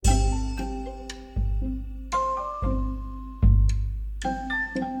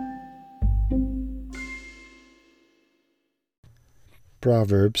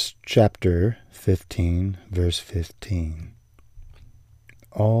Proverbs chapter 15, verse 15.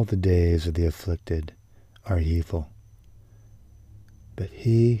 All the days of the afflicted are evil, but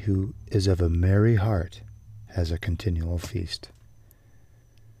he who is of a merry heart has a continual feast.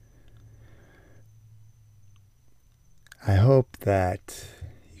 I hope that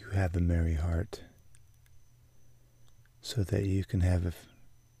you have a merry heart so that you can have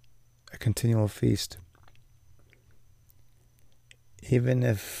a continual feast. Even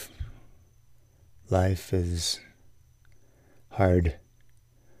if life is hard,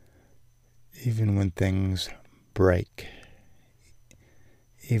 even when things break,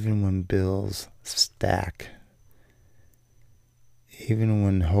 even when bills stack, even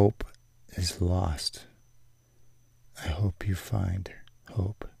when hope is lost, I hope you find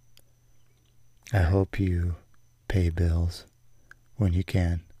hope. I hope you pay bills when you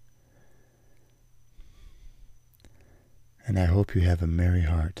can. And I hope you have a merry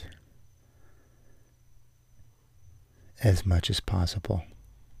heart as much as possible.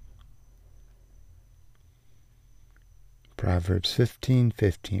 Proverbs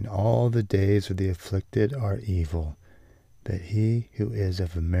 15:15. All the days of the afflicted are evil, but he who is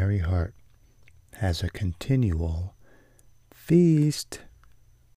of a merry heart has a continual feast.